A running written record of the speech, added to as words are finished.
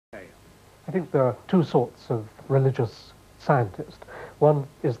I think there are two sorts of religious scientist. One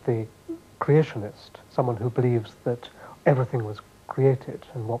is the creationist, someone who believes that everything was created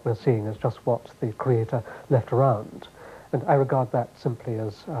and what we're seeing is just what the creator left around. And I regard that simply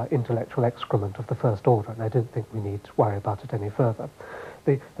as intellectual excrement of the first order, and I don't think we need to worry about it any further.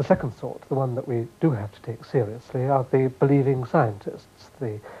 The second sort, the one that we do have to take seriously, are the believing scientists,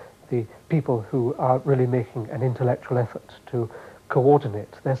 the people who are really making an intellectual effort to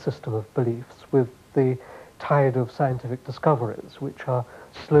coordinate their system of beliefs with the tide of scientific discoveries, which are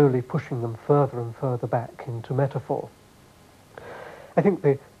slowly pushing them further and further back into metaphor. I think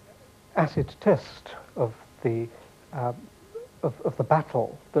the acid test of the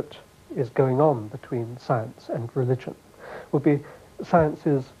battle that is going on between science and religion would be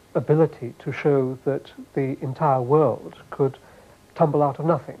science's ability to show that the entire world could tumble out of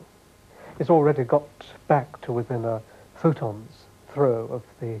nothing. It's already got back to within a photon's throw of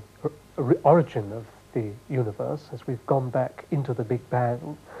the origin of the universe, as we've gone back into the Big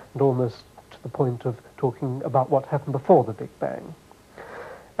Bang and almost to the point of talking about what happened before the Big Bang.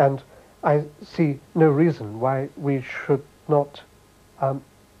 And I see no reason why we should not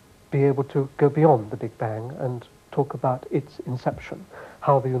be able to go beyond the Big Bang and talk about its inception,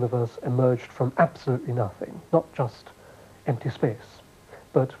 how the universe emerged from absolutely nothing, not just empty space,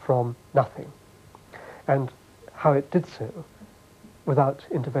 but from nothing, and how it did so without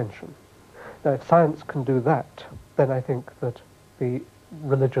intervention. Now, if science can do that, then I think that the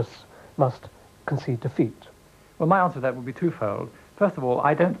religious must concede defeat. Well, my answer to that would be twofold. First of all,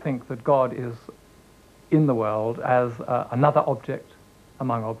 I don't think that God is in the world as another object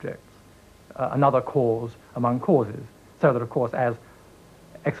among objects, another cause among causes, so that, of course, as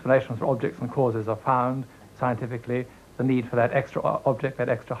explanations for objects and causes are found scientifically, the need for that extra object, that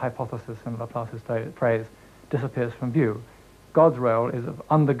extra hypothesis in Laplace's phrase, disappears from view. God's role is of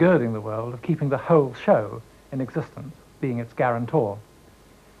undergirding the world, of keeping the whole show in existence, being its guarantor.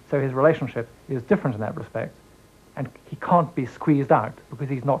 So his relationship is different in that respect, and he can't be squeezed out because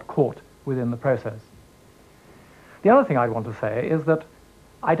he's not caught within the process. The other thing I'd want to say is that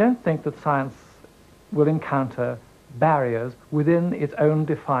I don't think that science will encounter barriers within its own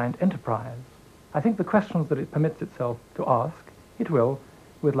defined enterprise. I think the questions that it permits itself to ask, it will,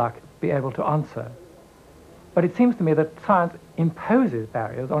 with luck, be able to answer. But it seems to me that science imposes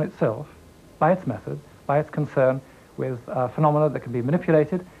barriers on itself by its method, by its concern with phenomena that can be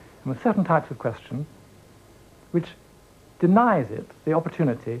manipulated, and with certain types of questions, which denies it the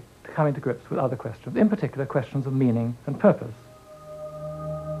opportunity to come into grips with other questions, in particular questions of meaning and purpose.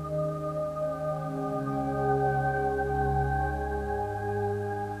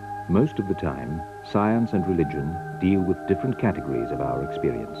 Most of the time, science and religion deal with different categories of our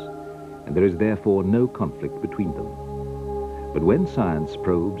experience, and there is therefore no conflict between them. But when science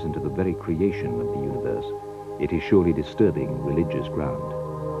probes into the very creation of the universe, it is surely disturbing religious ground.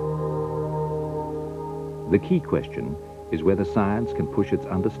 The key question is whether science can push its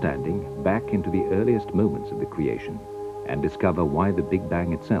understanding back into the earliest moments of the creation and discover why the Big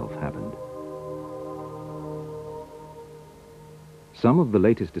Bang itself happened. Some of the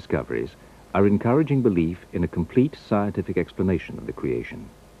latest discoveries are encouraging belief in a complete scientific explanation of the creation.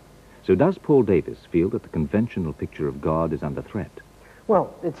 So does Paul Davies feel that the conventional picture of God is under threat?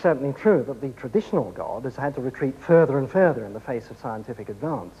 Well, it's certainly true that the traditional God has had to retreat further and further in the face of scientific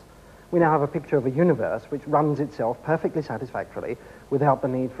advance. We now have a picture of a universe which runs itself perfectly satisfactorily without the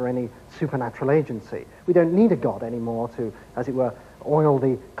need for any supernatural agency. We don't need a God anymore to, as it were, oil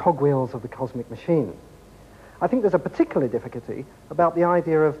the cogwheels of the cosmic machine. I think there's a particular difficulty about the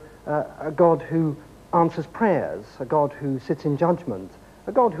idea of a God who answers prayers, a God who sits in judgment,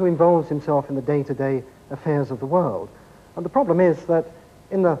 a God who involves himself in the day-to-day affairs of the world. And the problem is that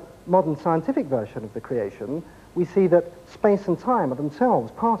in the modern scientific version of the creation, we see that space and time are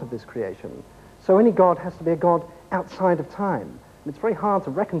themselves part of this creation. So any God has to be a God outside of time. And it's very hard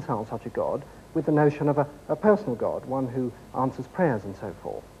to reconcile such a God with the notion of a personal God, one who answers prayers and so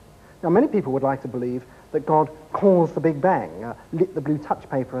forth. Now, many people would like to believe that God caused the Big Bang, lit the blue touch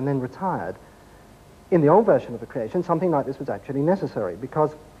paper and then retired. In the old version of the creation, something like this was actually necessary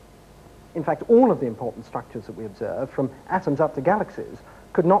because, in fact, all of the important structures that we observe, from atoms up to galaxies,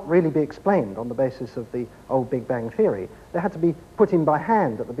 could not really be explained on the basis of the old Big Bang theory. They had to be put in by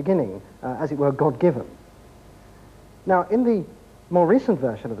hand at the beginning, as it were, God-given. Now, in the more recent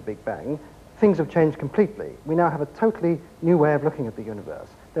version of the Big Bang, things have changed completely. We now have a totally new way of looking at the universe.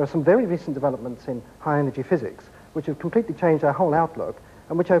 There are some very recent developments in high-energy physics which have completely changed our whole outlook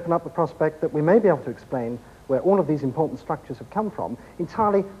and which open up the prospect that we may be able to explain where all of these important structures have come from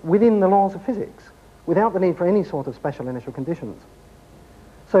entirely within the laws of physics, without the need for any sort of special initial conditions.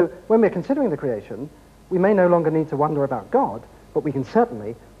 So when we're considering the creation, we may no longer need to wonder about God, but we can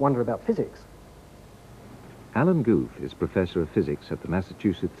certainly wonder about physics. Alan Guth is professor of physics at the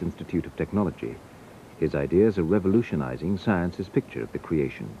Massachusetts Institute of Technology. His ideas are revolutionizing science's picture of the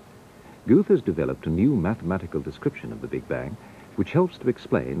creation. Guth has developed a new mathematical description of the Big Bang, which helps to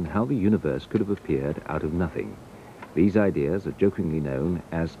explain how the universe could have appeared out of nothing. These ideas are jokingly known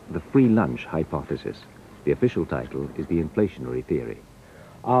as the free lunch hypothesis. The official title is the inflationary theory.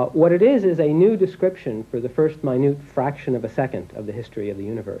 What it is a new description for the first minute fraction of a second of the history of the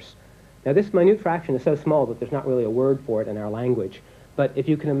universe. Now, this minute fraction is so small that there's not really a word for it in our language, but if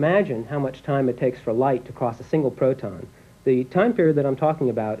you can imagine how much time it takes for light to cross a single proton, the time period that I'm talking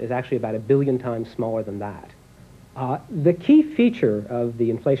about is actually about 1 billion times smaller than that. The key feature of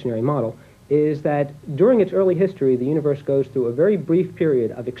the inflationary model is that during its early history, the universe goes through a very brief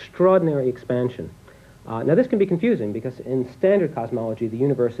period of extraordinary expansion. Now, this can be confusing because in standard cosmology, the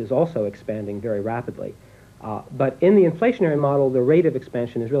universe is also expanding very rapidly. But in the inflationary model, the rate of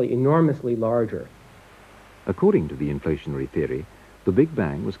expansion is really enormously larger. According to the inflationary theory, the Big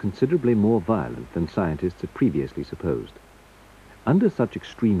Bang was considerably more violent than scientists had previously supposed. Under such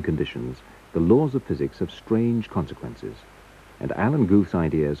extreme conditions, the laws of physics have strange consequences, and Alan Guth's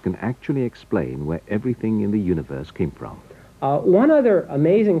ideas can actually explain where everything in the universe came from. One other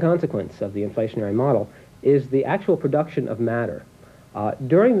amazing consequence of the inflationary model is the actual production of matter.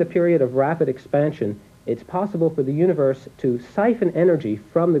 During the period of rapid expansion, it's possible for the universe to siphon energy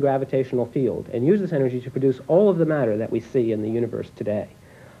from the gravitational field and use this energy to produce all of the matter that we see in the universe today.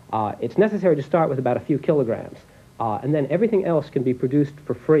 It's necessary to start with about a few kilograms, and then everything else can be produced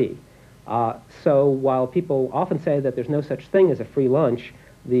for free. So while people often say that there's no such thing as a free lunch,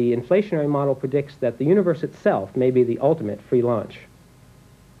 the inflationary model predicts that the universe itself may be the ultimate free lunch.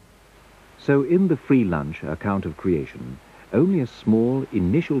 So in the free lunch account of creation, only a small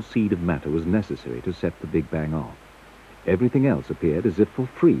initial seed of matter was necessary to set the Big Bang off. Everything else appeared as if for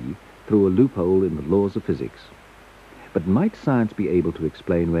free through a loophole in the laws of physics. But might science be able to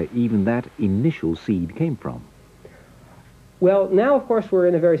explain where even that initial seed came from? Well, now, of course, we're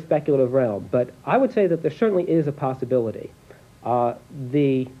in a very speculative realm, but I would say that there certainly is a possibility.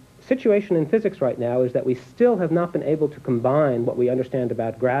 The situation in physics right now is that we still have not been able to combine what we understand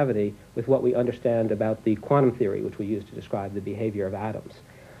about gravity with what we understand about the quantum theory, which we use to describe the behavior of atoms.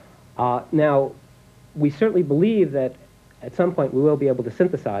 Now, we certainly believe that at some point we will be able to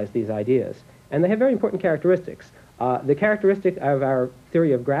synthesize these ideas, and they have very important characteristics. The characteristic of our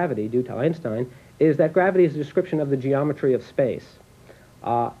theory of gravity, due to Einstein, is that gravity is a description of the geometry of space.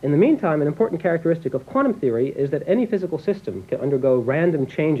 In the meantime, an important characteristic of quantum theory is that any physical system can undergo random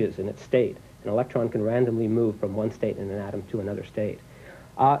changes in its state. An electron can randomly move from one state in an atom to another state.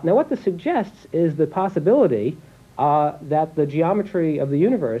 Now, what this suggests is the possibility that the geometry of the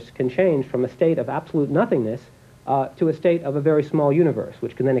universe can change from a state of absolute nothingness to a state of a very small universe,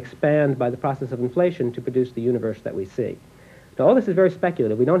 which can then expand by the process of inflation to produce the universe that we see. Now, all this is very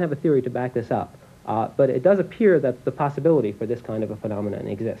speculative. We don't have a theory to back this up. But it does appear that the possibility for this kind of a phenomenon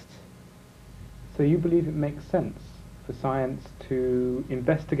exists. So you believe it makes sense for science to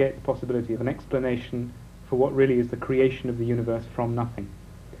investigate the possibility of an explanation for what really is the creation of the universe from nothing?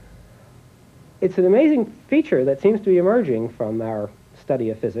 It's an amazing feature that seems to be emerging from our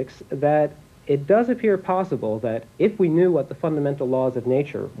study of physics, that it does appear possible that if we knew what the fundamental laws of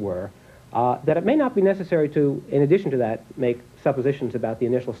nature were, that it may not be necessary to, in addition to that, make suppositions about the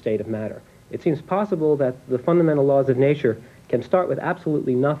initial state of matter. It seems possible that the fundamental laws of nature can start with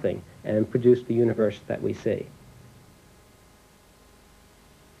absolutely nothing and produce the universe that we see.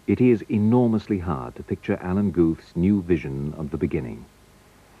 It is enormously hard to picture Alan Guth's new vision of the beginning.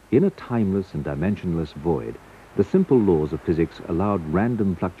 In a timeless and dimensionless void, the simple laws of physics allowed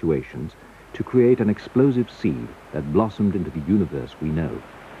random fluctuations to create an explosive seed that blossomed into the universe we know.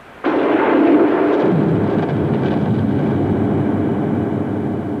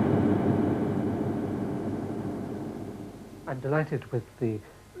 I'm delighted with the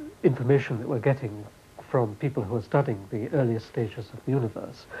information that we're getting from people who are studying the earliest stages of the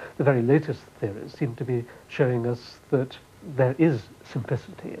universe. The very latest theories seem to be showing us that there is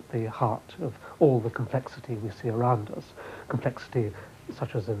simplicity at the heart of all the complexity we see around us. Complexity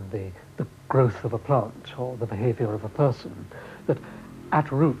such as in the growth of a plant or the behavior of a person. That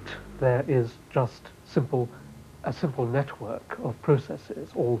at root there is just a simple network of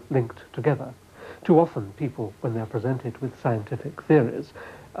processes all linked together. Too often people, when they're presented with scientific theories,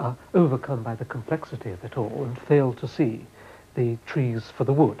 are overcome by the complexity of it all and fail to see the trees for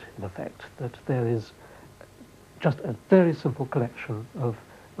the wood, in effect, that there is just a very simple collection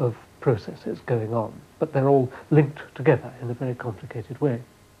of processes going on, but they're all linked together in a very complicated way.